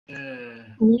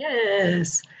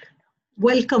Yes.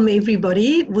 Welcome,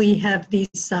 everybody. We have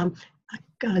this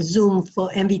Zoom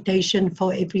for invitation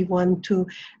for everyone to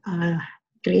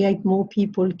create more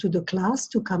people to the class,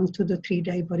 to come to the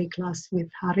 3-day body class with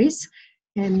Haris.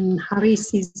 And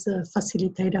Haris is a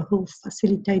facilitator who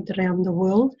facilitates around the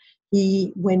world.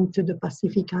 He went to the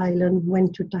Pacific Island,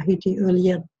 went to Tahiti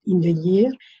earlier in the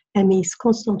year, and he's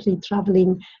constantly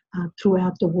traveling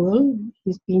throughout the world.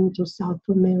 He's been to South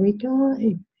America,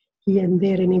 here and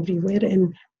there and everywhere,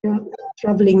 and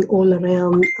traveling all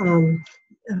around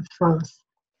France.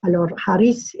 Alors,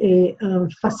 Haris est un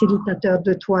facilitateur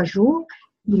de 3 jours.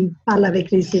 Il parle avec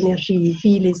les énergies, il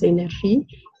vit les énergies.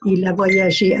 Il a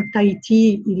voyagé à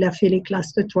Tahiti, il a fait les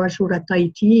classes de 3 jours à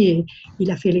Tahiti et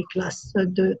il a fait les classes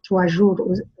de 3 jours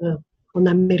en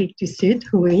Amérique du Sud,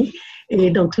 oui, et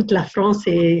dans toute la France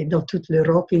et dans toute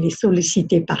l'Europe. Il est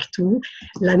sollicité partout.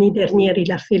 L'année dernière,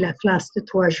 il a fait la classe de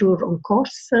 3 jours en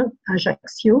Corse, à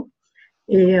Ajaccio,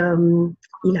 et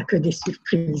il n'a que des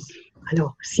surprises.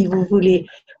 Alors, si vous voulez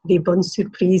des bonnes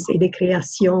surprises et des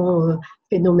créations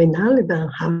phénoménales, ben,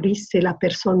 Haris, c'est la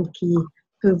personne qui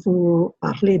peut vous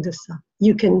parler de ça.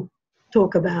 You can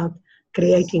talk about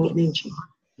creating energy.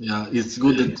 Yeah, it's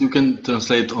good that you can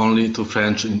translate only to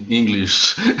French and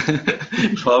English.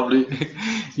 Probably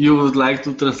you would like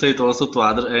to translate also to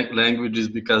other languages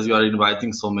because you are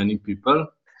inviting so many people.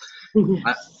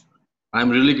 I'm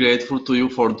really grateful to you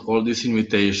for all these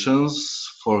invitations,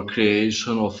 for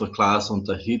creation of a class on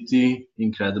Tahiti,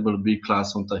 incredible big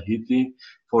class on Tahiti,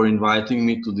 for inviting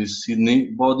me to this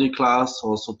Sydney body class,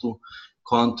 also to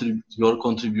your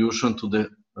contribution to the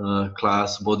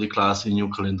body class in New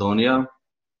Caledonia.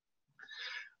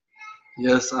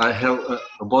 Yes, I have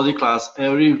a body class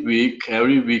every week,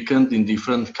 every weekend in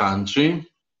different country.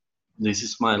 This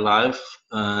is my life,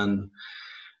 and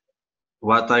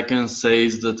what I can say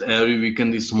is that every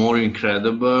weekend is more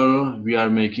incredible. We are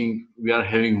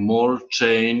having more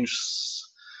change,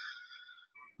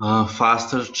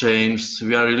 faster change.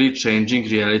 We are really changing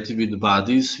reality with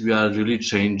bodies. We are really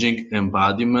changing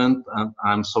embodiment, and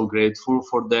I'm so grateful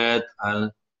for that.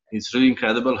 And it's really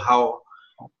incredible how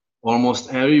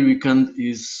almost every weekend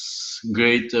is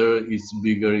greater, it's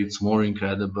bigger, it's more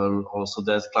incredible. Also,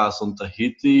 that class on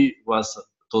Tahiti was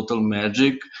total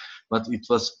magic, but it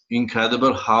was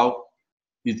incredible how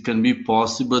it can be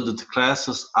possible that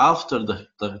classes after the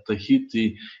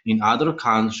Tahiti in other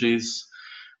countries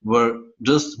were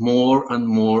just more and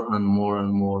more and more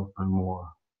and more and more.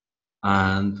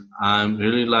 And I'm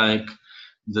really like,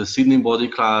 the Sydney body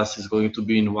class is going to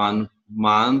be in 1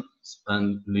 month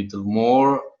and little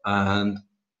more, and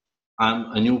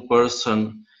I'm a new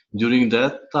person during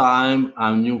that time.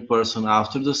 I'm a new person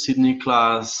after the Sydney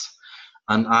class,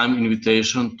 and I'm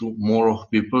invitation to more of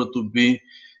people to be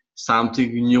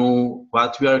something new.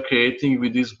 What we are creating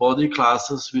with these body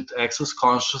classes, with access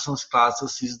consciousness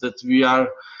classes, is that we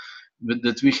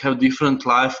have different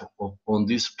life on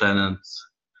this planet.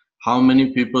 How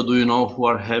many people do you know who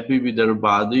are happy with their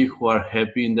body, who are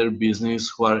happy in their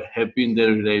business, who are happy in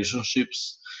their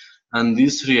relationships? And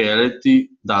this reality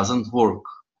doesn't work.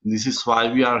 This is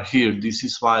why we are here. This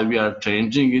is why we are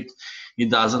changing it.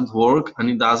 It doesn't work, and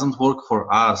it doesn't work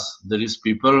for us. There is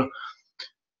people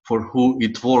for who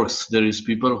it works. There is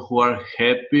people who are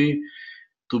happy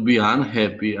to be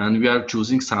unhappy, and we are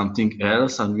choosing something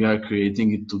else, and we are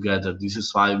creating it together. This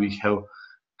is why we have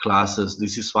classes.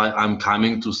 This is why I'm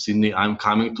coming to Sydney. I'm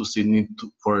coming to Sydney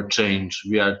for a change.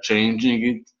 We are changing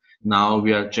it now.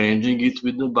 We are changing it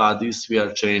with the bodies. We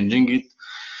are changing it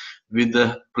with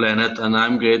the planet. And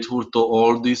I'm grateful to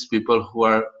all these people who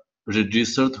are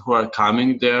registered, who are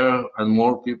coming there, and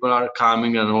more people are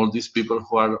coming, and all these people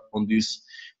who are on this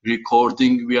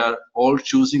recording. We are all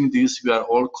choosing this. We are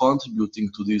all contributing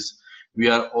to this. We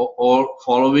are all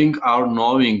following our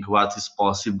knowing what is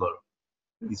possible.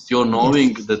 It's your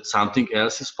knowing that something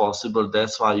else is possible.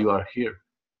 That's why you are here.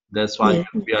 That's why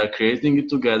we are creating it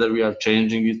together. We are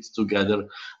changing it together.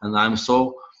 And I'm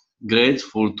so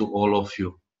grateful to all of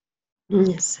you.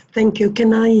 Yes, thank you.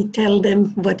 Can I tell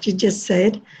them what you just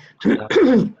said?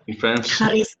 In French.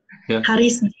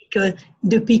 Haris dit que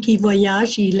depuis qu'il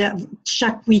voyage,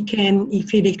 chaque week-end, il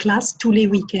fait des classes, tous les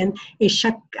week-ends, et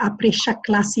après chaque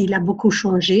classe, il a beaucoup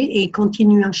changé et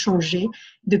continue à changer.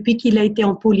 Depuis qu'il a été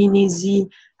en Polynésie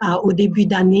au début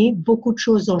d'année, beaucoup de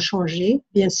choses ont changé.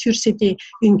 Bien sûr, c'était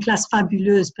une classe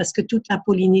fabuleuse parce que toute la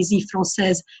Polynésie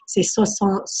française, c'est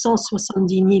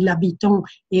 170 000 habitants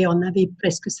et on avait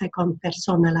presque 50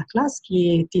 personnes à la classe,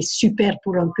 qui était super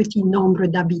pour un petit nombre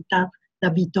d'habitants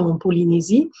en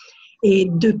Polynésie. Et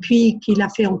depuis qu'il a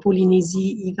fait en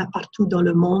Polynésie, il va partout dans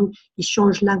le monde, il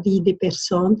change la vie des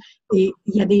personnes. Et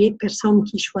il y a des personnes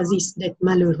qui choisissent d'être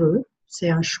malheureux, c'est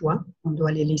un choix, on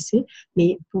doit les laisser.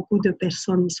 Mais beaucoup de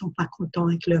personnes ne sont pas contents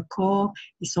avec leur corps,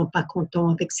 ils ne sont pas contents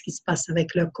avec ce qui se passe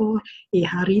avec leur corps. Et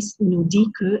Haris nous dit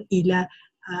qu'il a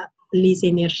les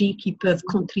énergies qui peuvent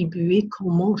contribuer,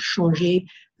 comment changer,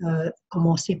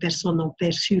 comment ces personnes ont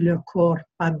perçu leur corps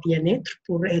pas bien-être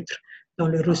pour être dans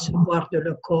le recevoir de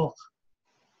leur corps.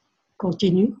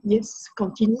 Continue, yes,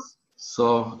 continue.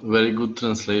 So, very good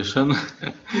translation,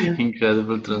 yeah.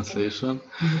 Incredible translation.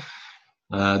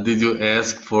 Yeah. Did you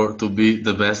ask to be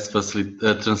the best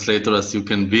translator as you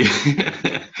can be?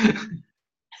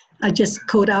 I just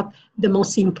caught up the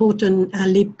most important,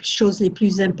 les choses les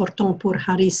plus importantes pour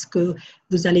Haris que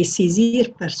vous allez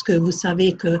saisir parce que vous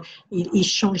savez qu'il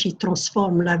change, il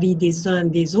transforme la vie des uns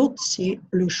des autres. C'est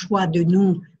le choix de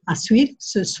nous à suivre.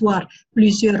 Ce soir,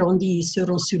 plusieurs ont dit qu'ils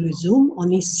seront sur le Zoom. On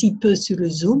est si peu sur le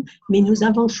Zoom, mais nous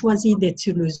avons choisi d'être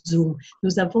sur le Zoom.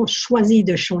 Nous avons choisi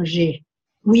de changer.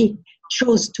 We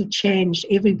chose to change.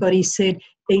 Everybody said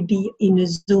they be in a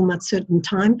Zoom at certain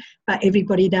time, but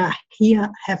everybody that here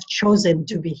have chosen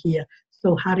to be here.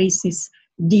 So Haris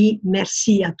dit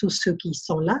merci à tous ceux qui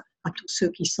sont là, à tous ceux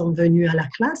qui sont venus à la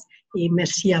classe, et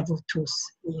merci à vous tous.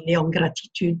 Il est en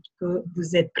gratitude que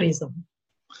vous êtes présents.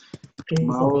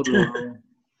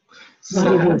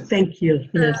 So, thank you.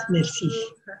 Yes, merci.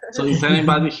 So is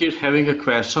anybody here having a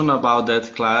question about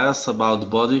that class, about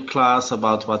body class,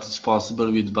 about what is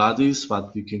possible with bodies,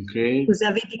 what we can create? Vous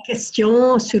avez des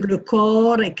questions sur le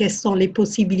corps et quelles sont les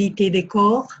possibilités des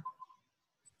corps?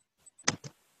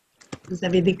 Vous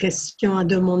avez des questions à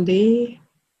demander?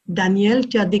 Daniel,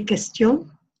 tu as des questions?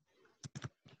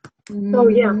 Oh,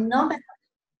 yeah. No,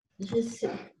 just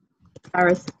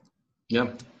Haris. Yeah.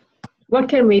 What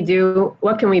can we do?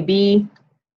 What can we be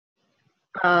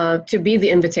to be the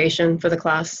invitation for the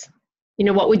class? You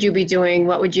know, what would you be doing?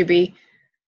 What would you be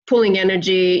pulling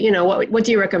energy? You know, what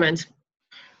do you recommend?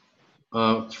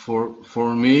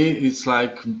 For me, it's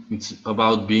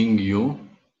about being you.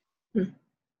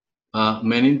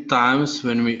 Many times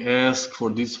when we ask for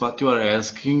this, what you are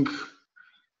asking,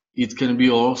 it can be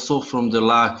also from the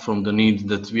lack, from the need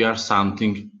that we are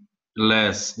something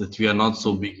less, that we are not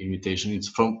so big invitation. It's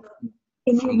from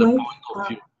the point of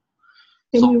view.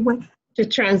 Can you wait? To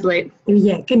translate.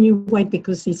 Yeah, can you wait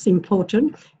because it's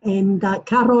important. And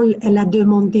Carole, elle a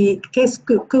demandé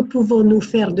que pouvons-nous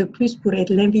faire de plus pour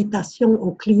être l'invitation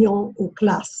aux clients aux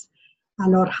classes.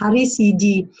 Alors Haris, il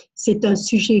dit, c'est un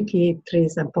sujet qui est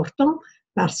très important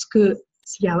parce que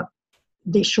s'il y a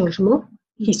des changements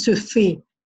qui se font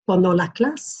pendant la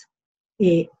classe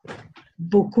et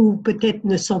beaucoup peut-être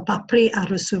ne sont pas prêts à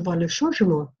recevoir le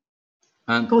changement.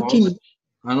 Continue.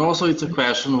 And also it's a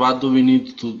question, what do we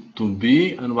need to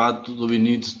be and what do we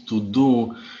need to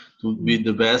do to be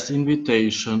the best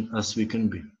invitation as we can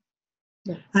be?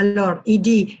 Alors, il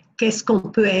dit, qu'est-ce qu'on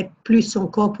peut être plus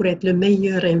encore pour être la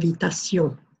meilleure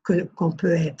invitation qu'on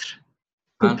peut être?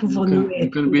 Que pouvons-nous être? You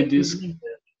can be this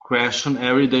question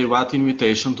every day, what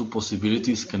invitation to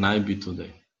possibilities can I be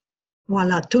today?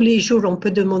 Voilà, tous les jours, on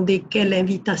peut demander quelle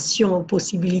invitation aux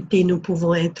possibilités nous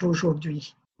pouvons être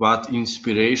aujourd'hui. What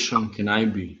inspiration can I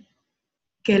be?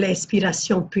 Quelle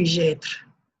inspiration puis-je être?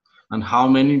 And how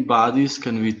many bodies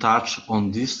can we touch on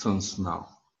distance now?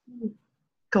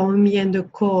 Combien de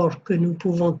corps que nous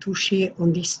pouvons toucher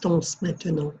en distance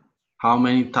maintenant? How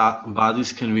many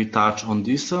bodies can we touch on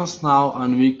distance now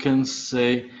and we can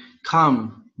say,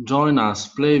 come, join us,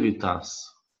 play with us?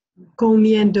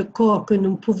 Combien de corps que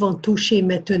nous pouvons toucher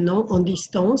maintenant en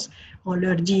distance? On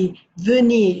leur dit,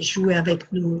 venez jouer avec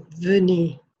nous,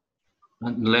 venez.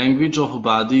 And language of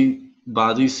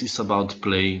bodies is about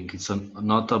playing. It's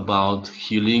not about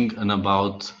healing and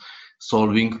about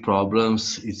solving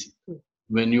problems. It's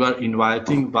when you are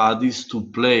inviting bodies to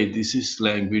play, this is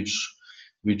language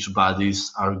which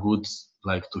bodies are good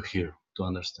to hear, to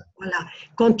understand. Voilà.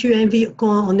 Quand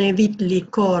on invite les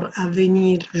corps à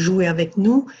venir jouer avec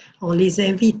nous, on les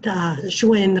invite à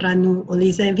joindre à nous, on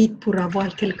les invite pour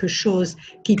avoir quelque chose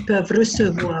qu'ils peuvent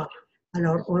recevoir.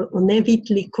 Alors, on invite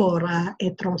les corps à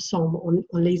être ensemble,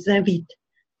 on les invite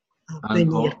à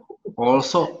venir.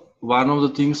 Also, one of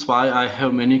the things why I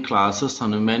have many classes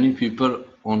and many people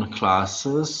on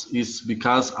classes is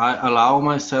because I allow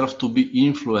myself to be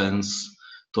influenced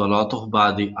to a lot of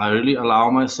body. I really allow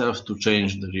myself to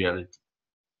change the reality.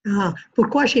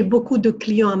 Pourquoi j'ai beaucoup de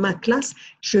clients à ma classe?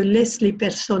 Je laisse les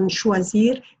personnes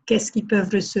choisir qu'est-ce qu'ils peuvent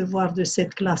recevoir de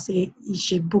cette classe et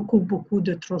j'ai beaucoup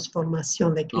de transformations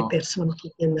avec les personnes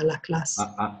qui viennent à la classe.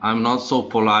 I'm not so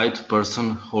polite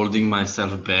person holding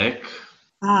myself back.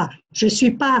 Ah, je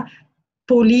suis pas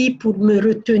poli pour me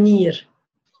retenir.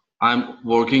 I'm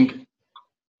working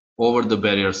over the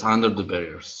barriers, under the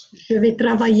barriers. Je vais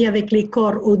travailler avec les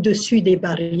corps au-dessus des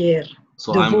barrières,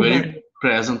 So de I'm vos very barrières.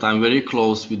 present, I'm very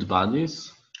close with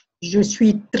bodies, Je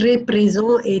suis très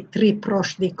présent et très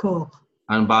proche des corps.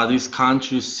 and bodies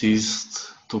can't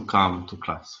resist to come to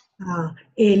class. Ah,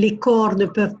 et les corps ne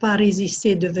peuvent pas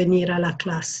résister de venir à la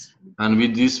classe. And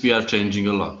with this, we are changing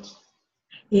a lot.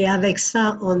 Et avec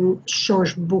ça, on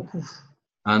change beaucoup.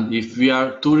 And if we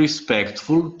are too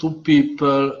respectful to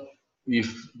people,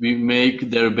 if we make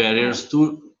their barriers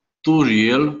too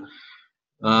real,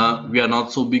 we are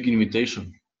not so big invitation.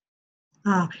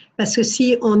 Ah, parce que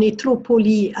si on est trop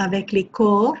poli avec les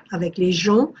corps, avec les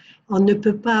gens, on ne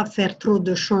peut pas faire trop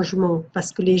de changements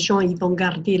parce que les gens, ils vont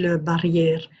garder leurs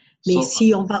barrières. Mais So,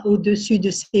 si on va au-dessus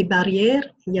de ces barrières,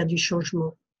 il y a du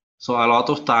changement. so a lot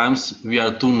of times we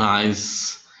are too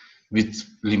nice with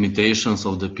limitations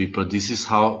of the people. This is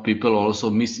how people also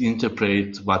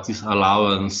misinterpret what is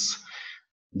allowance.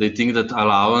 They think that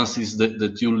allowance is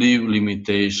that you leave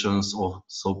limitations, or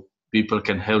so people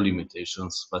can have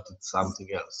limitations, but it's something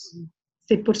else.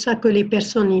 C'est pour ça que les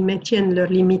personnes ils maintiennent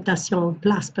leurs limitations en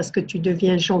place parce que tu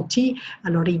deviens gentil,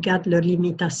 alors ils gardent leurs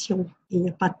limitations. Il n'y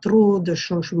a pas trop de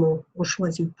changements. On ne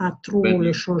choisit pas trop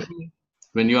le changement.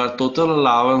 When you are total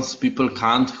allowance, people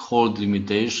can't hold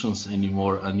limitations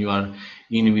anymore, and you are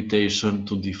invitation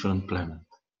to different planet.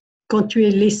 Quand tu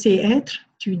es laissé être,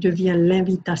 tu deviens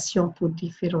l'invitation pour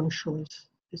différentes choses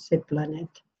de cette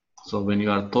planète. So when you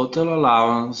are total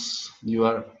allowance, you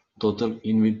are total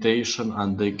invitation,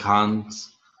 and they can't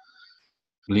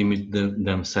limit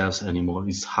themselves anymore.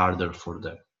 It's harder for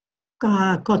them.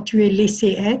 Quand tu es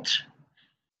laissé être,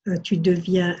 tu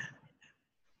deviens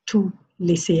tout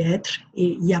laisser être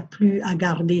et il n'y a plus à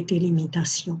garder tes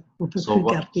limitations. On ne peut plus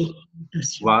garder les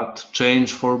limitations. What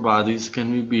change for bodies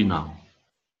can we be now?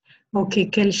 Ok,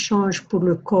 quel change pour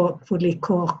le corps, pour les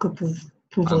corps que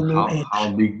pouvons-nous être?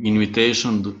 How big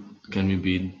invitation can we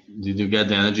be? Did you get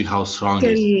the energy? How strong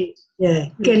is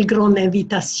it? Quelle grande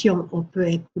invitation on peut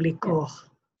être pour les corps?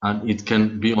 And it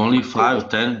can be only 5,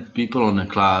 10 people on a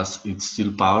class. It's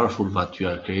still powerful what you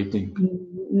are creating.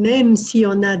 Même si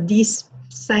on a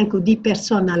 5 ou 10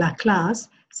 personnes à la classe,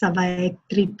 ça va être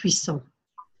très puissant.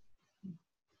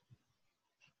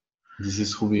 This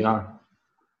is who we are.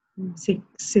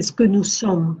 C'est ce que nous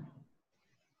sommes.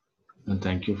 And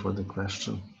thank you for the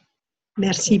question.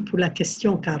 Merci pour la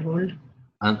question, Carole.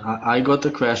 And I got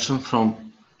a question from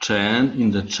Chen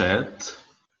in the chat.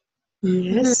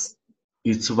 Yes.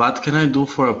 It's what can I do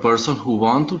for a person who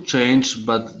wants to change,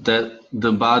 but that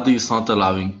the body is not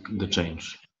allowing the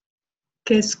change?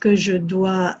 Qu'est-ce que je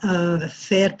dois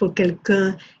faire pour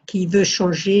quelqu'un qui veut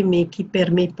changer, mais qui ne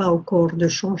permet pas au corps de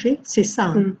changer? C'est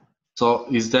ça. So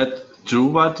is that true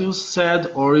what you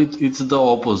said, or it's the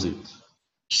opposite?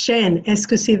 Shane, est-ce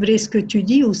que c'est vrai ce que tu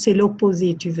dis ou c'est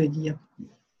l'opposé, tu veux dire?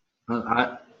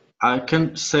 I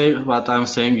can say what I'm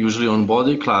saying usually on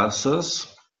body classes.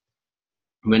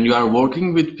 When you are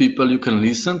working with people, you can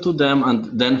listen to them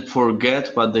and then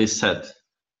forget what they said.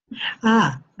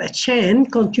 Ah, Shane,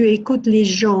 quand tu écoutes les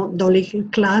gens dans les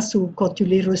classes ou quand tu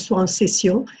les reçois en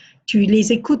session, tu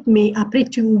les écoutes, mais après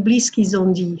tu oublies ce qu'ils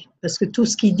ont dit, parce que tout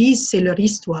ce qu'ils disent, c'est leur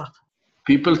histoire.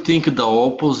 People think the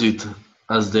opposite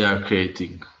as they are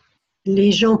creating.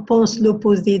 Les gens pensent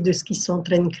l'opposé de ce qu'ils sont en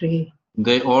train de créer.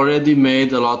 They already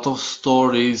made a lot of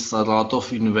stories, a lot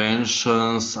of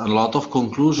inventions, a lot of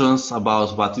conclusions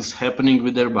about what is happening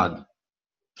with their body.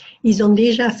 Ils ont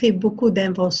déjà fait beaucoup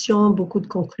d'inventions, beaucoup de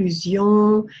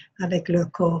conclusions avec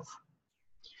leur corps.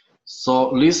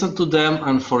 So listen to them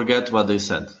and forget what they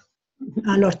said.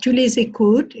 Alors tu les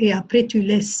écoutes et après tu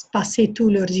laisses passer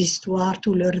toutes leurs histoires,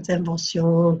 toutes leurs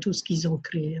inventions, tout ce qu'ils ont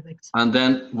créé avec ça. And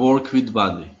then work with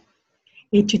body.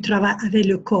 Et tu travailles avec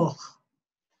le corps.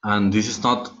 And this is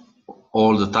not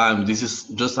all the time. This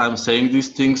is just I'm saying these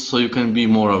things so you can be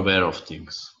more aware of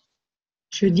things.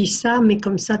 Je dis ça, mais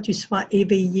comme ça tu sois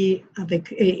éveillé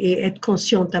avec, et être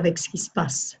consciente avec ce qui se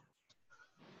passe.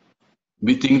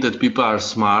 We think that people are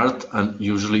smart, and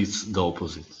usually it's the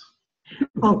opposite.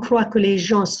 On croit que les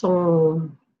gens sont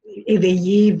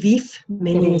éveillés, vifs,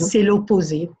 mais c'est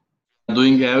l'opposé.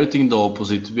 Doing everything the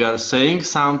opposite. We are saying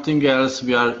something else,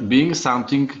 we are being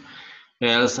something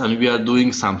else, and we are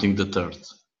doing something the third.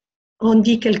 On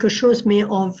dit quelque chose, mais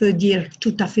on veut dire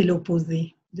tout à fait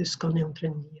l'opposé de ce qu'on est en train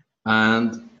de dire.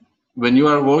 And when you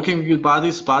are working with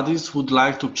bodies, bodies would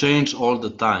like to change all the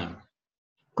time.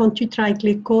 Quand tu travailles avec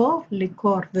les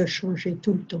corps veulent changer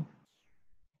tout le temps.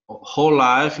 Whole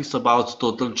life is about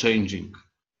total changing.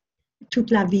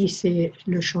 Toute la vie, c'est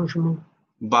le changement.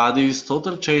 body is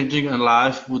total changing and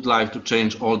life would like to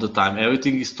change all the time.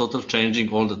 Everything is total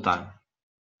changing all the time.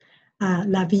 Ah,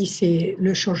 la vie, c'est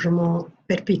le changement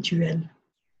perpétuel.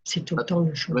 C'est tout le temps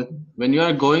le changement. When you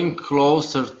are going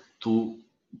closer to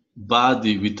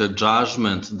body with a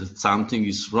judgment that something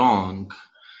is wrong,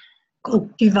 Quand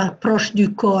tu vas proche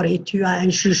du corps et tu as un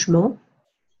jugement,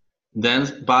 then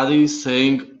body is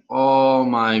saying, oh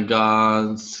my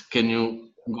God, can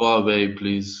you go away,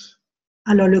 please?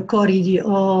 alors le corps il dit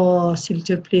oh s'il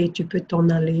te plaît tu peux t'en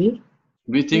aller.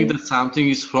 We think that something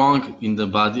is wrong in the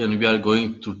body and we are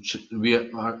going to we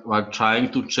are trying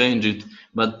to change it,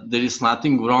 but there is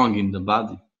nothing wrong in the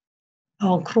body.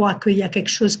 On croit qu'il y a quelque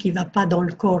chose qui ne va pas dans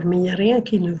le corps, mais il n'y a rien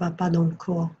qui ne va pas dans le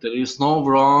corps. There is no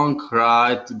wrong,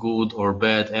 right, good or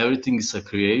bad. Everything is a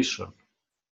creation.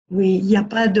 Oui, il n'y a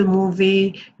pas de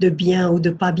mauvais, de bien ou de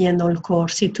pas bien dans le corps.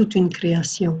 C'est toute une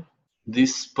création.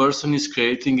 This person is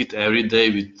creating it every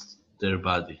day with their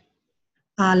body.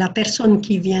 Ah, la personne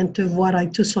qui vient te voir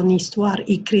avec toute son histoire,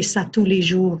 il crée ça tous les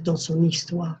jours dans son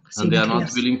histoire. And they are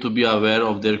not willing to be aware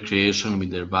of their creation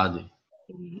with their body.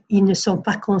 Ils ne sont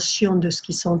pas conscients de ce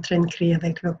qu'ils sont en train de créer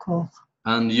avec le corps.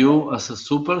 And you, as a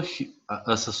super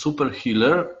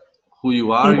healer, who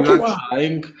you are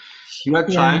trying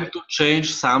to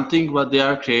change something what they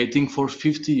are creating for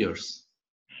 50 years.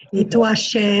 Et toi,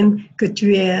 Shane, que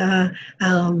tu es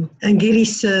un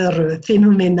guérisseur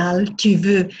phénoménal, tu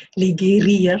veux les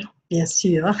guérir, bien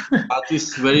sûr. That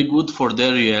is very good for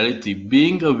their reality.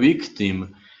 Being a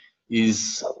victim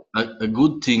is a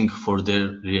good thing for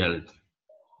their reality.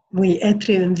 Oui, être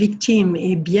une victime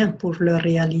est bien pour leur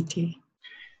réalité.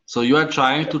 So you are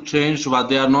trying to change what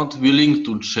they are not willing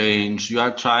to change. You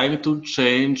are trying to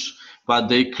change what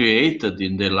they created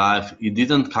in their life. It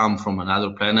didn't come from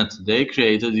another planet. They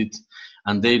created it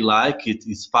and they like it.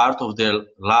 It's part of their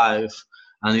life.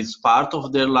 And it's part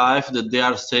of their life that they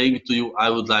are saying to you, I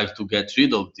would like to get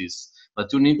rid of this.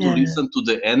 But you need to listen to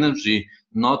the energy,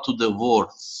 not to the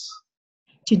words.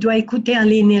 Tu dois écouter à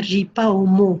l'énergie, pas aux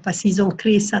mots, parce qu'ils ont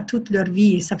créé ça toute leur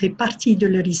vie et ça fait partie de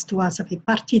leur histoire, ça fait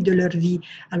partie de leur vie.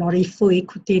 Alors, il faut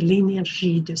écouter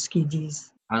l'énergie de ce qu'ils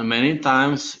disent. And many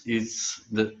times it's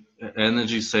the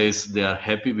energy says they are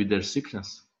happy with their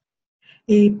sickness.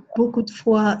 Et beaucoup de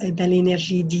fois,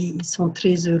 l'énergie dit ils sont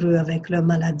très heureux avec leur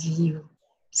maladie,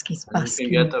 ce qui se passe. You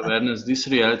can get awareness. This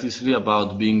reality is really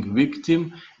about being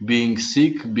victim, being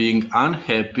sick, being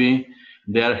unhappy.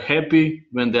 They are happy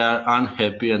when they are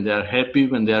unhappy and they are happy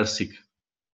when they are sick.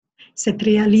 Cette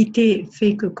réalité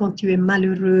fait que quand tu es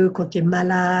malheureux, quand tu es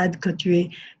malade, quand tu es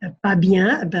pas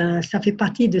bien, ben ça fait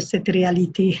partie de cette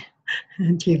réalité.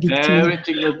 Tu es victime.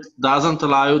 Everything that doesn't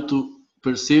allow you to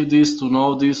perceive this, to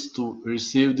know this, to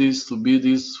receive this, to be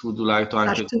this, would you like to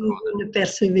answer? Vous ne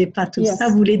percevez pas tout ça.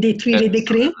 Vous voulez détruire les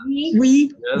décrets?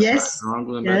 Oui. Yes.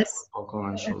 Yes.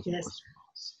 Yes.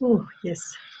 Oh, yes.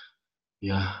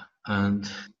 Yeah, and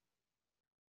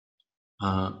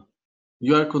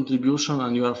your contribution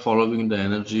and you are following the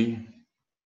energy,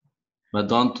 but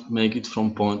don't make it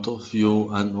from point of view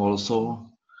and also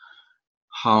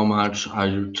how much are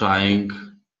you trying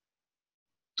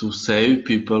to save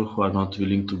people who are not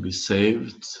willing to be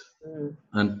saved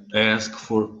and ask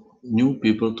for new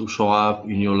people to show up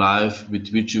in your life with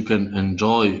which you can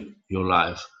enjoy your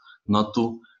life, not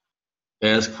to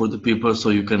ask for the people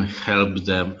so you can help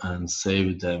them and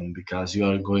save them, because you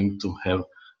are going to have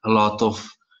a lot of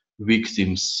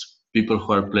victims, people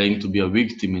who are playing to be a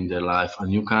victim in their life,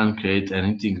 and you can't create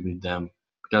anything with them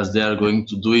because they are going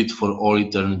to do it for all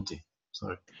eternity.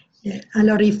 Sorry.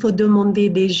 Alors, il faut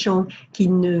demander des gens qui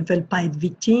ne veulent pas être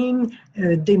victimes,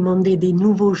 demander des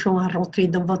nouveaux gens à rentrer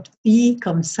dans votre vie,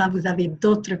 comme ça vous avez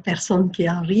d'autres personnes qui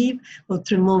arrivent,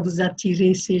 autrement vous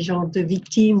attirez ces genres de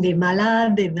victimes, des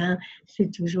malades, et bien c'est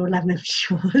toujours la même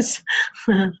chose.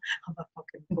 On va pas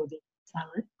demander ça,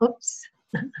 hein? Oups.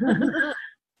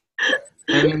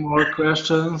 Any more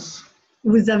questions?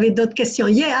 Vous avez d'autres questions?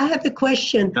 Yeah, I have a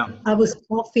question. Yeah. I was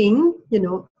coughing,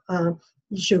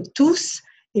 je tousse.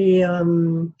 Et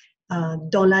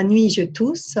dans la nuit, je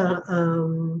tousse.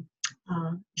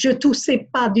 Je toussais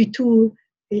pas du tout.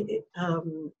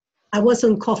 I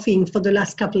wasn't coughing for the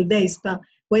last couple of days, but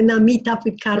when I meet up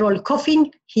with Carol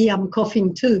coughing, here I'm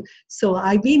coughing too. So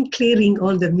I've been clearing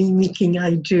all the mimicking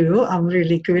I do. I'm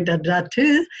really good at that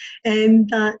too. And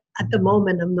at the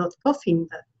moment, I'm not coughing.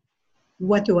 But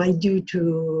what do I do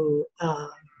to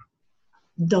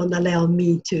don't allow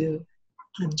me to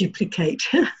duplicate?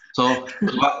 So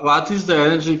what is the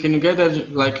energy? Can you get energy?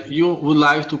 Like you would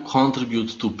like to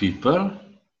contribute to people,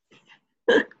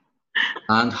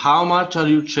 and how much are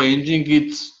you changing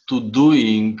it to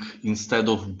doing instead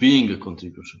of being a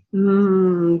contribution.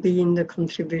 Being the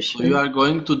contribution. So you are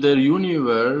going to their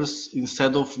universe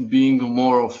instead of being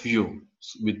more of you,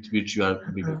 with which you are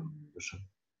being a contribution.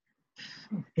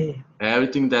 Okay.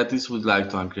 Everything that is would like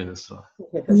to uncreate.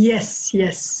 Yes,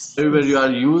 yes. Everywhere you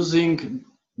are using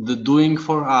the doing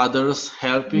for others,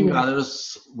 helping Yes. others,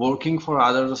 working for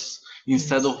others,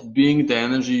 instead of being the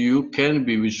energy you can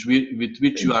be, with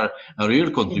which you are a real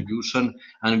contribution,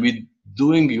 and with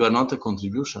doing you are not a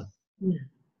contribution.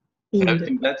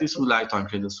 Everything that is would like to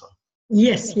uncreate as well.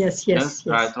 Yes, yes, yes, yes.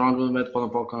 Right,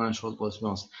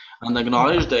 and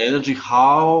acknowledge the energy,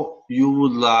 how you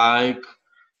would like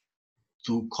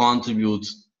to contribute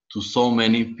to so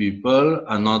many people,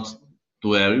 and not to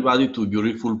everybody, to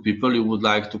beautiful people. You would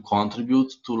like to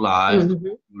contribute to life,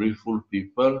 to beautiful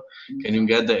people. Can you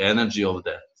get the energy of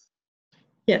that?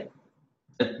 Yeah.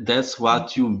 That's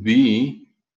what you be,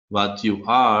 what you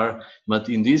are, but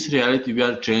in this reality we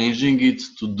are changing it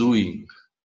to doing.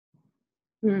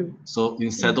 So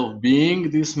instead of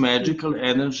being this magical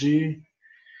energy,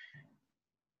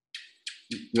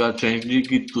 you are changing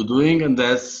it to doing, and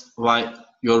that's why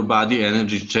your body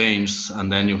energy changes,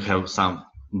 and then you have some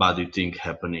body thing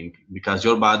happening, because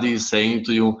your body is saying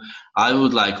to you, I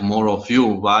would like more of you.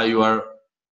 Why you are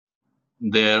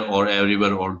there or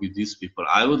everywhere or with these people?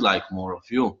 I would like more of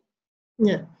you.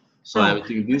 Yeah. So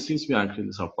everything this is we are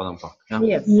creating our Padampak.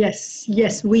 Yeah? Yes,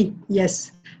 yes, oui,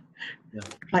 yes. Yeah.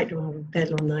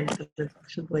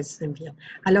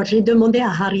 Alors, j'ai demandé à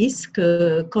Haris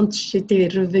que quand j'étais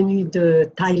revenue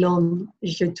de Thaïlande,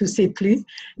 je ne toussais plus.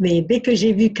 Mais dès que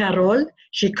j'ai vu Carole,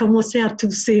 j'ai commencé à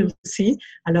tousser aussi.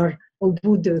 Alors, au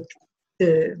bout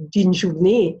d'une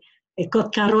journée, et quand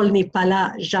Carole n'est pas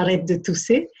là, j'arrête de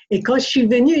tousser. Et quand je suis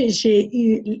venue, j'ai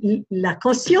eu la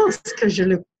conscience que je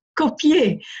le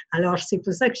copiais. Alors, c'est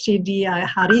pour ça que j'ai dit à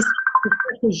Haris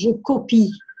que je copie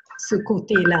ce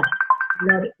côté-là.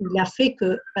 Alors, il a fait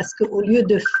que, parce qu'au lieu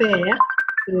de faire,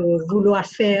 vouloir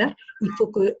faire, il faut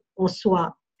qu'on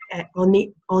soit, on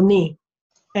est,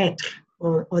 être,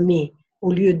 on est,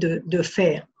 au lieu de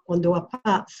faire. On ne doit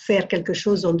pas faire quelque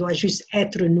chose, on doit juste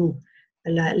être nous,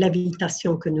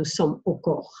 l'invitation que nous sommes au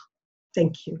corps.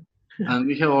 Thank you. And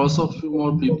we have also a few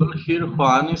more people here.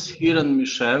 Juan is here and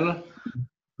Michelle.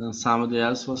 And somebody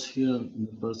else was here and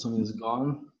the person is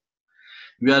gone.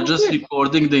 We are just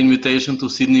recording the invitation to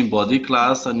Sydney Body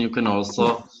Class, and you can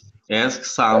also ask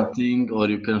something, or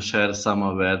you can share some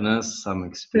awareness, some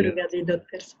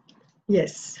experience.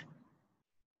 Yes.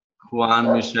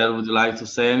 Juan, Michelle, would you like to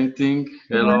say anything?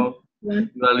 Hello. You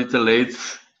are a little late.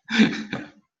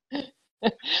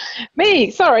 Me,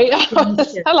 sorry.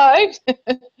 Hello.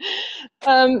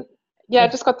 Yeah, I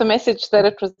just got the message that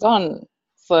it was on.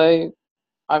 So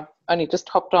I've only just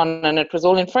hopped on and it was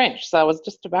all in French. So I was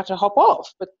just about to hop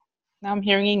off, but now I'm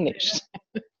hearing English.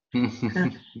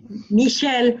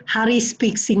 Michelle, Haris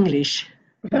speaks English.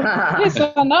 Yes,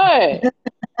 I know.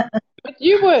 But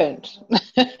you weren't.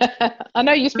 I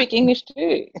know you speak English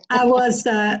too. I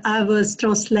was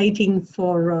translating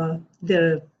for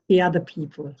the other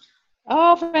people.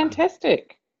 Oh,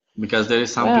 fantastic. Because there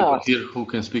is some people here who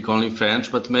can speak only French,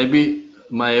 but maybe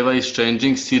Maeva is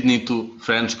changing Sydney to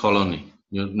French colony.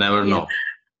 You never know.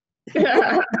 Never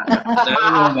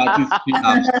know what it's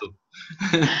up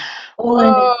to.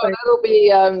 Oh,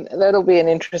 that'll be an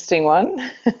interesting one.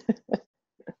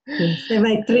 Ça va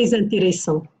être très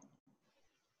intéressant.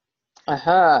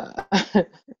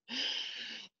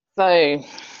 So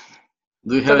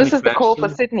this is the call for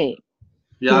Sydney.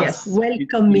 Yes.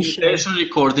 Welcome, Michelle. Invitation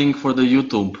recording for the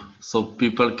YouTube, so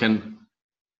people can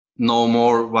know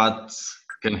more what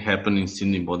can happen in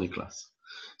Sydney Body Class.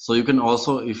 So you can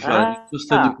also, if you are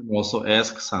interested, you can also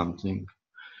ask something,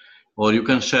 or you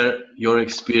can share your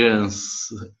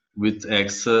experience with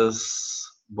Access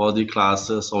Body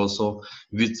Classes. Also,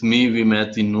 with me, we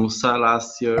met in Nusa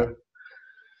last year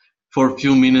for a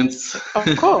few minutes.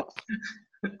 Of course.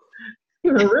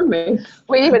 You were roommates.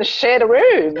 We even shared a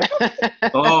room.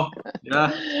 Oh, yeah.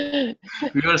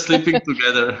 We were sleeping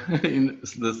together in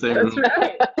the same room.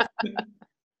 Right.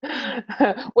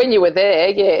 When you were there,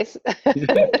 yes.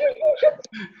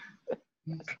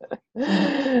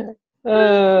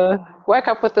 Woke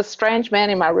up with a strange man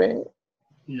in my room.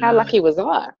 Yeah. How lucky was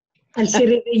I? Elle s'est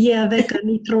réveillée avec un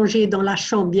étranger dans la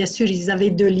chambre. Bien sûr, ils avaient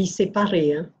 2 lits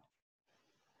séparés. Hein?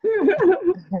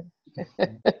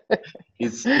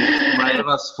 It's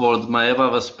Maeva's fault. Maeva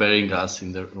was sparing us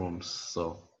in the rooms,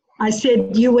 so. I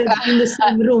said you were in the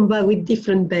same room but with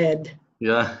different bed.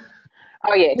 Yeah.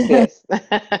 Oh yes.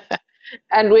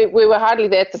 And we were hardly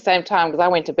there at the same time because I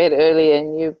went to bed early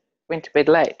and you went to bed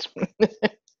late.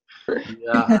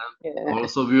 Yeah, Yeah. and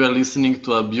also we were listening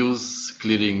to abuse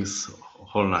clearings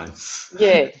whole nights.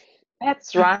 Yes,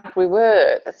 that's right. We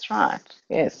were. That's right.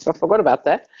 Yes, I forgot about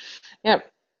that. Yeah.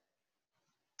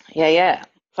 Yeah, yeah.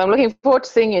 So I'm looking forward to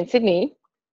seeing you in Sydney.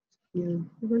 Yeah.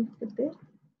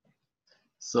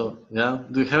 So yeah,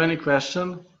 do you have any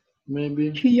question?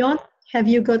 Maybe. Huyon, have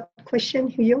you got a question,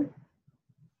 Huyon?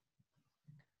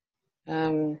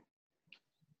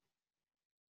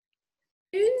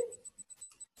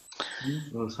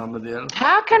 Or somebody else?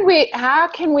 How can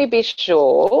we be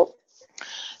sure?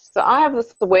 So I have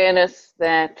this awareness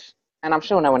that, and I'm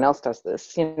sure no one else does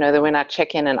this, you know, that when I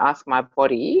check in and ask my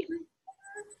body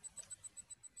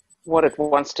what it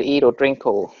wants to eat or drink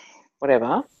or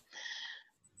whatever,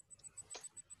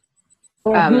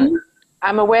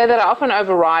 I'm aware that I often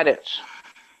override it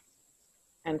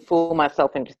and fool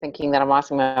myself into thinking that I'm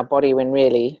asking my body when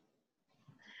really.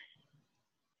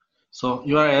 So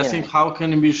you are asking, how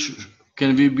can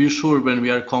we be sure when we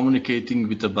are communicating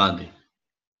with the body?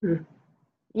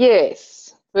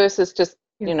 Yes, versus just,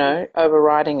 you know,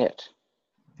 overriding it.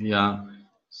 Yeah.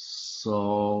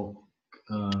 So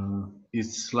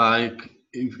it's like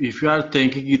if you are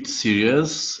taking it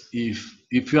serious,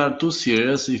 if you are too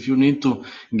serious, if you need to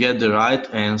get the right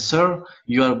answer,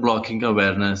 you are blocking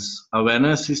awareness.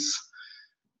 Awareness is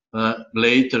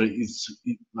later.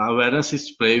 Awareness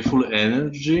is playful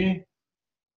energy.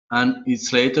 And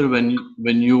it's later when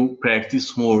you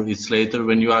practice more. It's later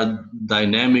when you are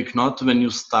dynamic, not when you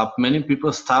stop. Many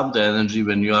people stop the energy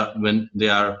when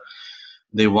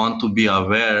they want to be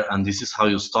aware, and this is how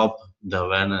you stop the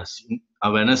awareness.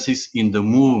 Awareness is in the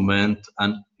movement,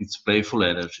 and it's playful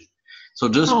energy. So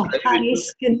just play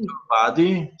with your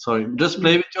body. Sorry, just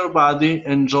play with your body,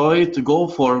 enjoy it, go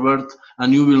forward,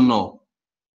 and you will know.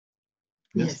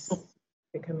 Yes.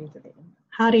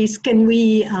 Haris, can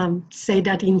we say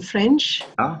that in French?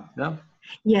 Yeah.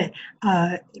 Yeah.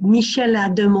 Michel a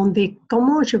demandé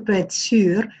comment je peux être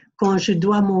sûre quand je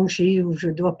dois manger ou je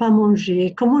dois pas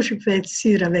manger. Comment je peux être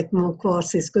sûre avec mon corps?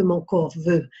 C'est ce que mon corps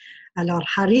veut. Alors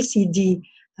Haris, il dit,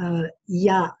 il y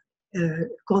a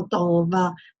quand on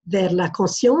va vers la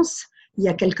conscience, il y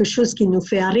a quelque chose qui nous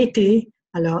fait arrêter.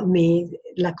 Alors, mais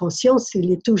la conscience, il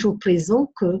est toujours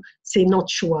présent que c'est notre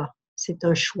choix. C'est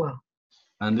un choix.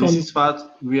 And this is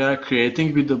what we are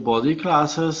creating with the body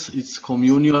classes. It's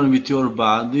communion with your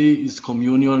body, it's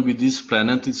communion with this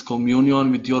planet, it's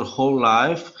communion with your whole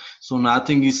life. So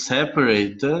nothing is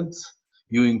separated.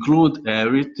 You include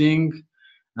everything.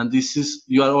 And this is,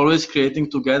 you are always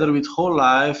creating together with whole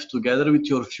life, together with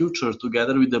your future,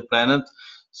 together with the planet.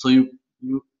 So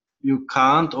you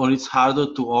can't, or it's harder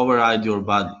to override your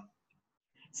body.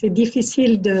 C'est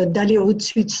difficile d'aller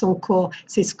au-dessus de son corps.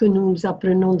 C'est ce que nous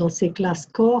apprenons dans ces classes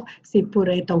corps. C'est pour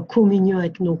être en communion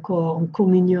avec nos corps, en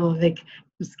communion avec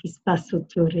tout ce qui se passe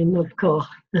autour de notre corps.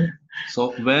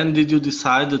 So when did you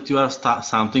decide that you are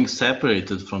something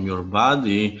separated from your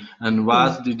body, and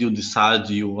what did you decide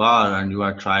you are and you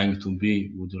are trying to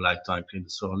be? Would you like to agree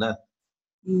on that?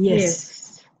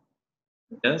 Yes.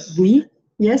 Yes? Oui.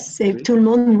 Yes. Et tout le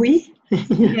monde, oui?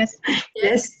 Yes.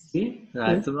 Yes.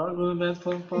 Right.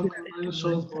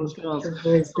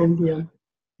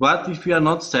 What if we are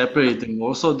not separating?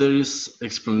 Also, there is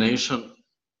explanation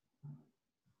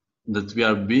that we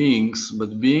are beings,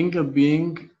 but being a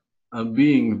being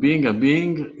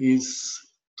is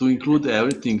to include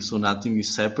everything, so nothing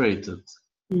is separated.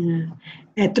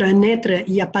 Être un être,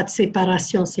 il n'y a pas de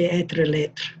séparation, c'est être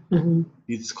l'être.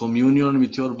 It's communion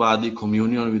with your body,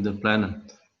 communion with the planet.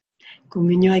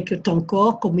 Communion avec ton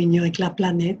corps, communion avec la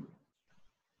planète.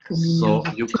 So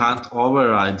you can't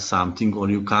override something or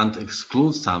you can't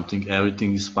exclude something.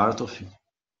 Everything is part of you.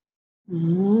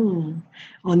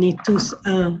 On est tous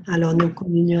un, alors nous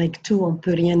communions avec tout, on ne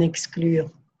peut rien exclure.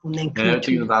 On inclut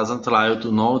Everything tout. doesn't allow you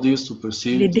to know this, to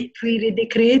perceive. Les détruire et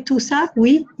décréer, tout ça?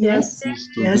 Oui? Yes.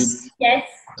 Yes.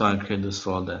 To create this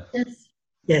for that.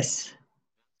 Yes.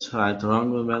 Right,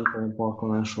 wrong movement, and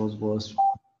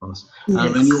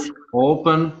when you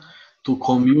open to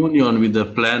communion with the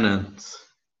planet,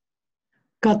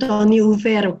 quand on est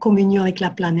ouvert aux communions avec la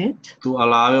planète, to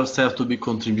allow yourself to be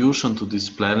contribution to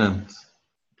this planet,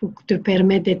 pour te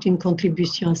permettre d'être une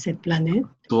contribution à cette planète,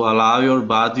 to allow your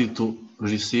body to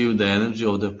receive the energy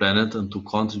of the planet and to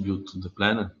contribute to the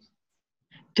planet,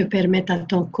 te permettre à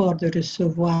ton corps de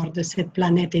recevoir de cette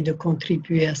planète et de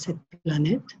contribuer à cette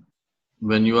planète.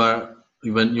 When you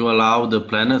allow the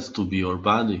planet to be your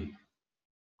body,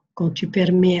 quand tu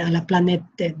permets à la planète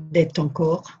d'être ton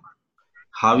corps,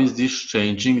 how is this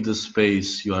changing the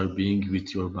space you are being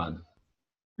with your body?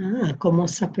 Comment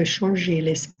ça peut changer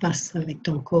l'espace avec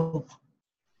ton corps?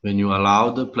 When you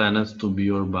allow the planet to be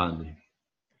your body.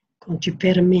 Quand tu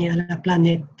permets à la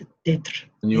planète d'être.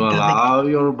 And you allow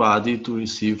your body to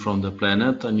receive from the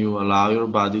planet, and you allow your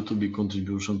body to be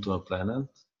contribution to a planet.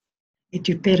 Et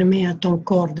tu permets à ton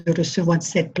corps de recevoir de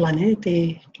cette planète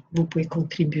et vous pouvez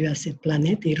contribuer à cette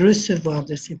planète et recevoir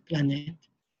de cette planète.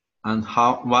 And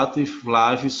what if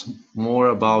life is more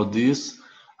about this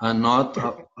and not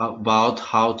about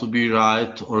how to be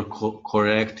right or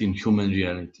correct in human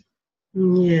reality?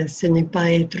 Yes, ce n'est pas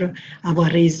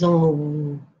avoir raison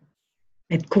ou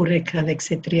être correct avec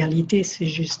cette réalité, c'est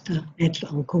juste être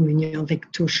en communion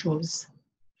avec toutes choses.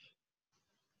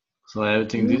 So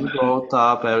everything this brought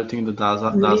up, everything that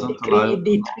doesn't allow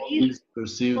is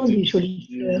perceived,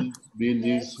 be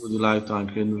this, would you like to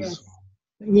uncreate this?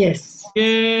 Yes.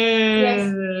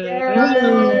 Yes.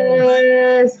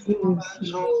 Yes.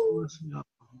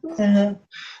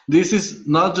 This is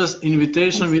not just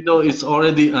invitation video, it's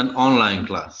already an online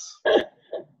class.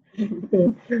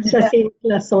 Ça, c'est une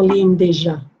classe en ligne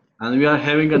déjà. And we are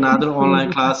having another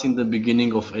online class in the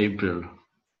beginning of April.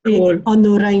 Et on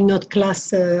aura une autre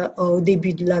classe au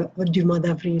début du mois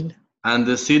d'avril. And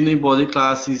the Sydney body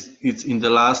class it's in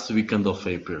the last weekend of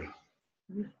April.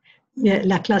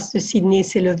 La classe de Sydney,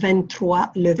 c'est le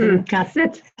 23, le 24,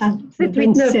 le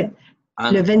 27,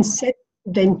 le 27,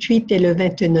 28 et le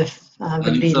 29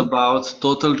 avril. And it's about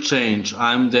total change.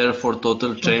 I'm there for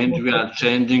total change. We are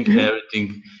changing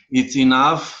everything. It's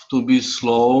enough to be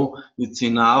slow. It's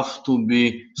enough to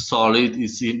be solid.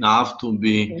 It's enough to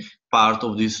be part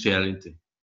of this reality.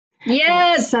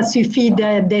 Yes, ça suffit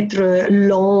d'être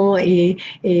long et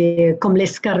comme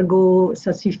l'escargot,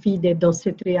 ça suffit d'être dans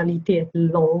cette réalité, être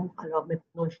long. Alors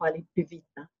maintenant, il faut aller plus vite.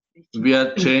 Hein. We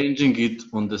are changing it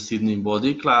on the Sydney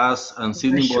body class, and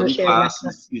Sydney body class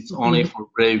is only for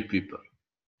brave people.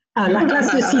 Ah, la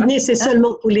classe de Sydney, c'est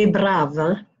seulement pour les braves.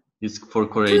 Hein. It's for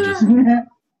courageous.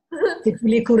 C'est pour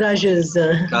les courageuses.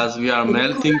 Because we are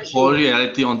melting for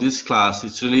reality on this class.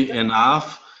 It's really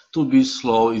enough to be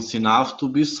slow, it's enough to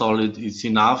be solid, it's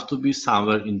enough to be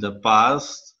somewhere in the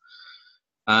past,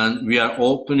 and we are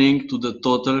opening to the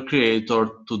total creator,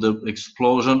 to the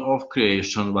explosion of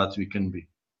creation, what we can be.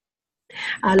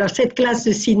 Alors, cette classe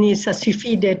de Sydney, ça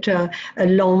suffit d'être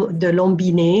de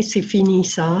lambiner, c'est fini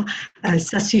ça.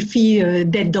 Ça suffit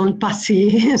d'être dans le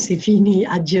passé, c'est fini,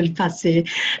 adieu le passé.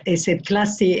 Et cette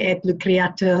classe, c'est être le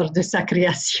créateur de sa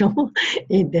création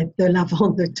et d'être de l'avant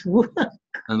de tout.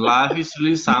 And life is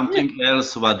really something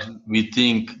else what we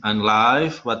think. And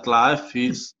what life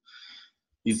is,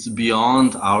 it's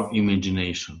beyond our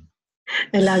imagination.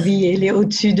 La vie, elle est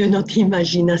au-dessus de notre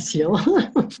imagination.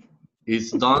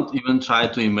 It's don't even try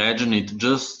to imagine it,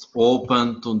 just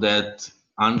open to that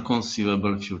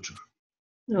unconceivable future.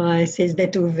 Ouais, c'est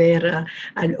d'être ouvert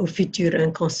au futur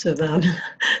inconcevable.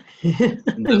 The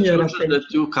future that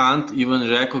you can't even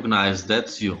recognize,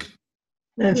 that's you.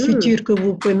 Un futur que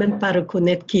vous ne pouvez même pas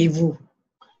reconnaître qui est vous.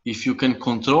 If you can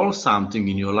control something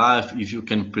in your life, if you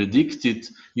can predict it,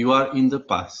 you are in the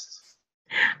past.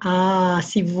 Ah,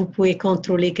 si vous pouvez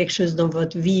contrôler quelque chose dans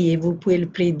votre vie et vous pouvez le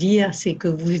prédire, c'est que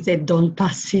vous êtes dans le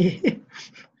passé.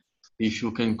 If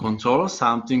you can control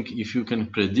something, if you can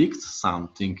predict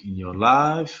something in your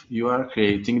life, you are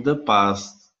creating the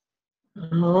past.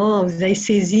 Oh, vous avez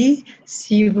saisi,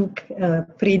 si vous,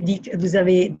 vous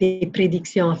avez des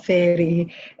prédictions à faire et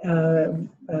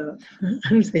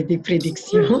vous avez des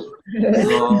prédictions.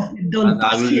 So, and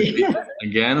I will repeat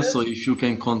again. So if you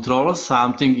can control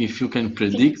something, if you can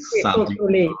predict something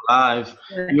in your life,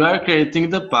 you are creating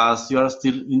the past, you are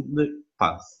still in the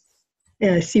past.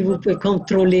 Si vous pouvez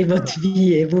contrôler votre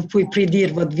vie et vous pouvez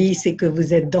prédire votre vie, c'est que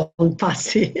vous êtes dans le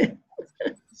passé.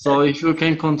 So if you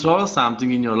can control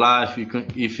something in your life,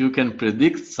 if you can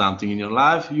predict something in your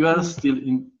life, you are still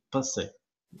in passé.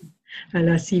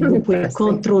 Alors, si vous pouvez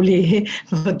contrôler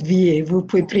votre vie et vous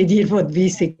pouvez prédire votre vie,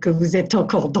 c'est que vous êtes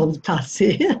encore dans le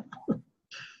passé.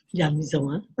 C'est amusant,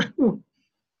 hein?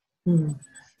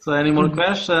 So any more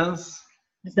questions?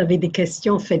 Vous avez des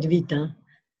questions, faites vite, hein?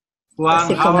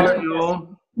 Juan, how are you?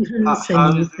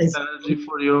 How is this energy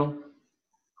for you?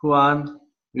 Juan,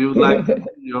 we would like to hear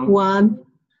you. Juan?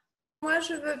 Moi,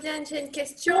 je veux bien, j'ai une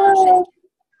question.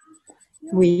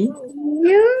 Oui.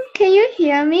 Can you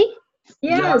hear me?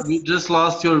 Yes. Yeah, we just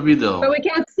lost your video. But we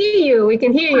can't see you. We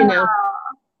can hear you now.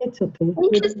 It's okay.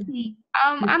 Interesting.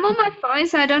 I'm on my phone,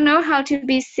 so I don't know how to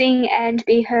be seen and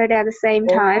be heard at the same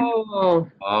time. Oh.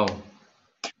 Wow.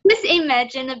 Just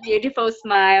imagine a beautiful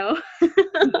smile.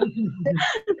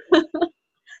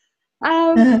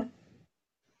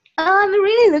 I'm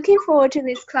really looking forward to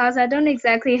this class. I don't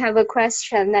exactly have a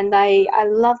question, and I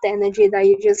love the energy that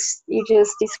you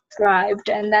just described,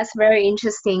 and that's very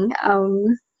interesting.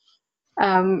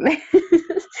 I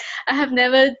have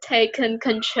never taken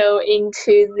control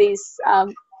into this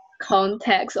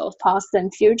context of past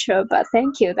and future, but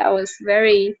thank you. That was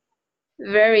very,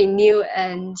 very new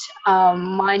and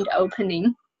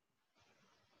mind-opening.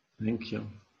 Thank you.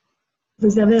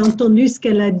 Vous avez entendu ce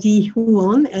qu'elle a dit,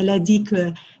 Huon. Elle a dit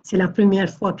que c'est la première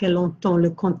fois qu'elle entend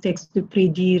le contexte de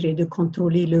prédire et de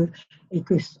contrôler et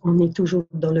qu'on est toujours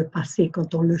dans le passé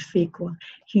quand on le fait, quoi.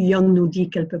 Huon nous dit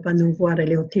qu'elle ne peut pas nous voir,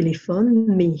 elle est au téléphone,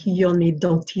 mais Huon est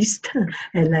dentiste.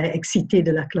 Elle est excitée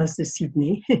de la classe de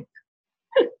Sydney.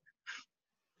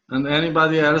 And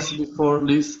anybody else before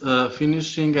this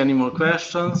finishing? Any more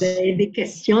questions? Vous avez des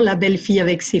questions? La belle fille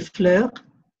avec ses fleurs,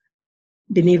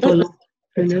 bénévole.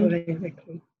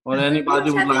 Or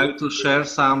anybody would like to share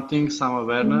something, some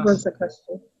awareness?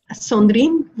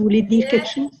 Sandrine, vous voulez dire quelque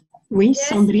chose? Oui, Yes.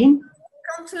 Sandrine.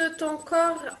 Quand ton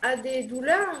corps a des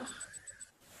douleurs,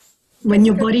 When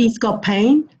your body's got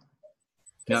pain,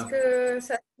 qu'est-ce que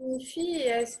ça signifie?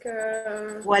 Est-ce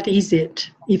que... what is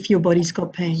it if your body's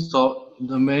got pain? So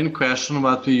the main question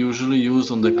what we usually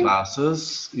use on the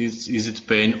classes is it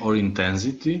pain or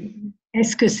intensity?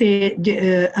 Est-ce que c'est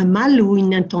un mal ou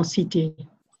une intensité?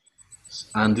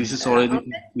 And this is already,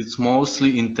 it's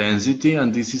mostly intensity,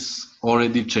 and this is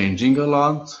already changing a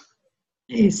lot.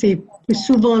 Et c'est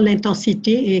souvent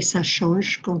l'intensité et ça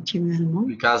change continuellement.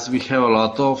 Because we have a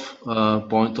lot of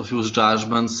point of view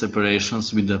judgments,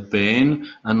 separations with the pain,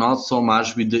 and not so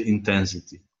much with the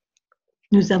intensity.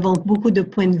 Nous avons beaucoup de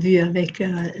points de vue avec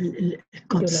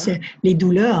quand c'est les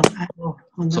douleurs. Alors,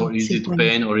 on a So is ces it points de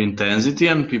pain or intensity?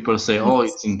 And people say, oh,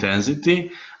 it's intensity.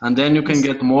 And then you can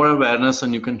get more awareness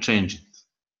and you can change it.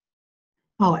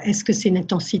 Oh, est-ce que c'est une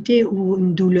intensité ou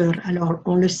une douleur? Alors,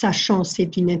 en le sachant,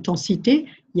 c'est une intensité,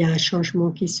 il y a un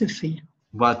changement qui se fait.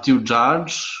 What you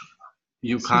judge,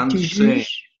 you Si can't tu change.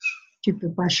 juges, tu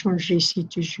peux pas changer si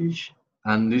tu juges.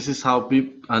 And this is how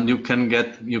people, and you can't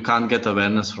get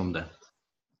awareness from that.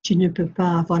 Tu ne peux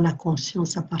pas avoir la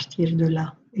conscience à partir de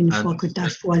là. Une And fois que tu as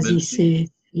choisi, when- c'est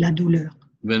la douleur.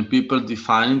 When people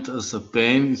define it as a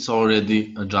pain, it's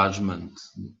already a judgment.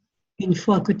 Une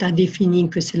fois que tu as défini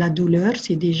que c'est la douleur,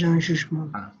 c'est déjà un jugement.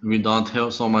 We don't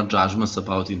have so much judgments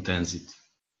about intensity.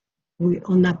 Oui,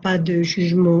 on n'a pas de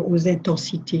jugement aux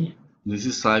intensités. This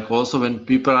is like also when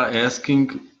people are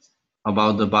asking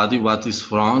about the body, what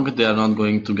is wrong, they are not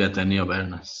going to get any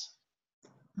awareness.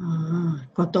 Ah,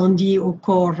 quand on dit au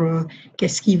corps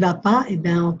qu'est-ce qui ne va pas, eh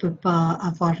ben, on ne peut pas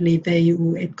avoir l'éveil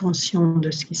ou être conscient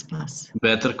de ce qui se passe.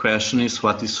 Better question is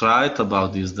what is right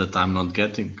about this that I'm not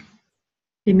getting.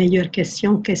 Les meilleures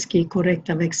questions, qu'est-ce qui est correct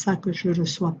avec ça que je ne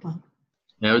reçois pas?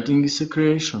 Everything is a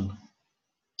creation,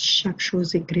 Chaque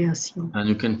chose est création. and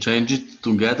you can change it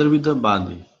together with the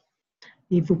body.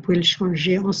 Et vous pouvez le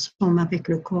changer ensemble avec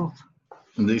le corps.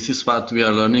 And this is what we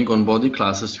are learning on body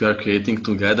classes. We are creating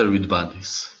together with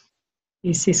bodies.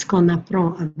 Et c'est ce qu'on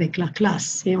apprend avec la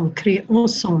classe. Et on crée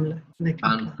ensemble avec la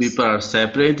And classe. people are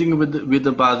separating with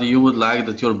the body. You would like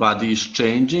that your body is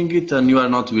changing it, and you are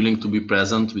not willing to be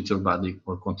present with your body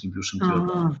or contribution to your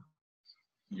body.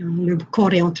 Le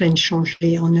corps est en train de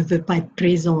changer. On ne veut pas être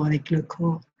présent avec le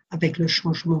corps, avec le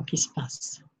changement qui se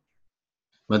passe.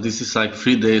 But this is like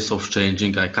 3 days of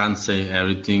changing. I can't say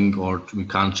everything, or we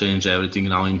can't change everything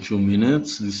now in few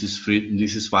minutes. This is free.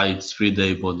 This is why it's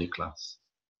 3-day body class.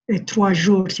 Et 3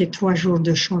 jours, c'est 3 jours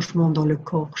de changement dans le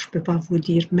corps. Je ne peux pas vous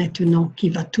dire maintenant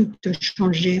qu'il va tout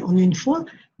changer en une fois,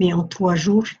 mais en 3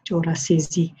 jours, tu auras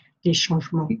saisi les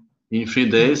changements. In 3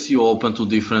 days, you open to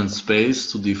different space,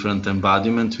 to different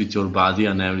embodiment with your body,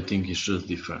 and everything is just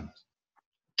different.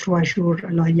 3 jours,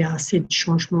 alors il y a assez de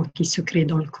changements qui se créent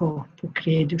dans le corps pour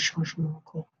créer du changement au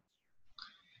corps.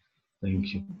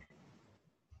 Thank you.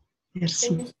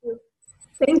 Merci.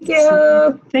 Thank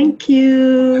you. Thank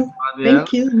you. Anybody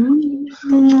Thank else?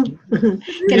 you.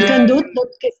 Quelqu'un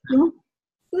d'autres questions?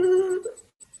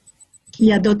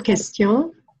 Qui a d'autres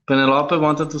questions? Penelope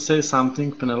wanted to say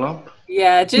something. Penelope?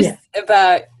 Yeah, just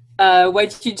about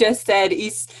what you just said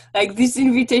is like this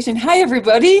invitation. Hi,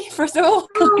 everybody, first of all.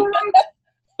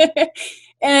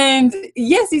 And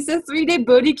yes, it's a 3-day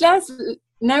body class.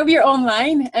 Now we're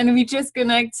online and we just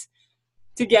connect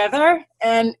together.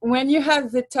 And when you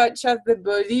have the touch of the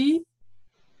body,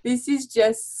 this is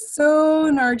just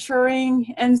so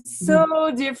nurturing and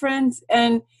so different.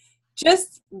 And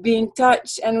just being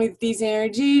touched and with these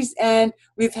energies and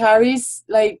with Haris,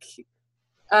 like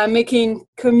making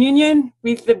communion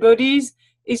with the bodies,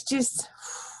 it's just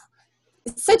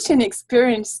it's such an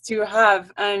experience to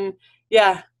have. And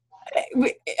yeah,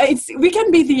 we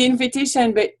can be the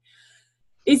invitation, but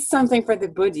it's something for the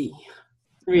body.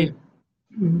 Really.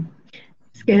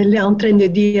 Ce qu'elle est en train de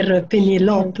dire,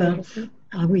 Pénélope,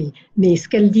 ah oui, mais ce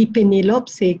qu'elle dit, Pénélope,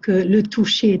 c'est que le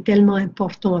toucher est tellement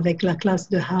important avec la classe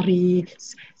de Haris.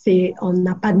 On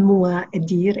n'a pas de mots à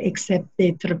dire, except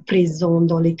d'être présent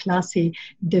dans les classes et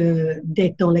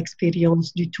d'être dans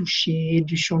l'expérience du toucher,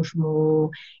 du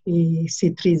changement. Et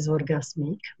c'est très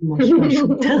orgasmique. Moi, je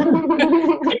l'ajoute.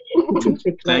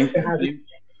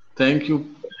 Thank you,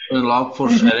 Pénélope, for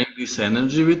sharing this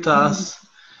energy with us.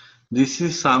 This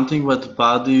is something what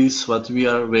bodies, what we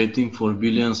are waiting for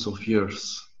billions of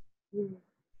years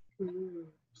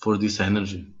for this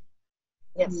energy.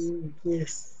 Yes.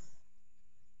 Yes.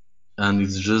 And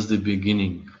it's just the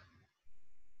beginning.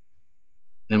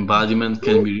 Embodiment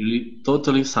can be really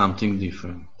totally something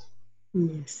different.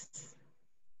 Yes.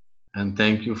 And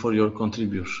thank you for your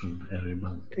contribution,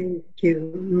 everybody. Thank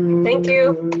you. Thank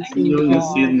you. See you in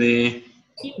Sydney.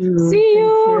 See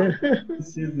you.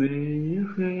 Sydney.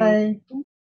 Bye.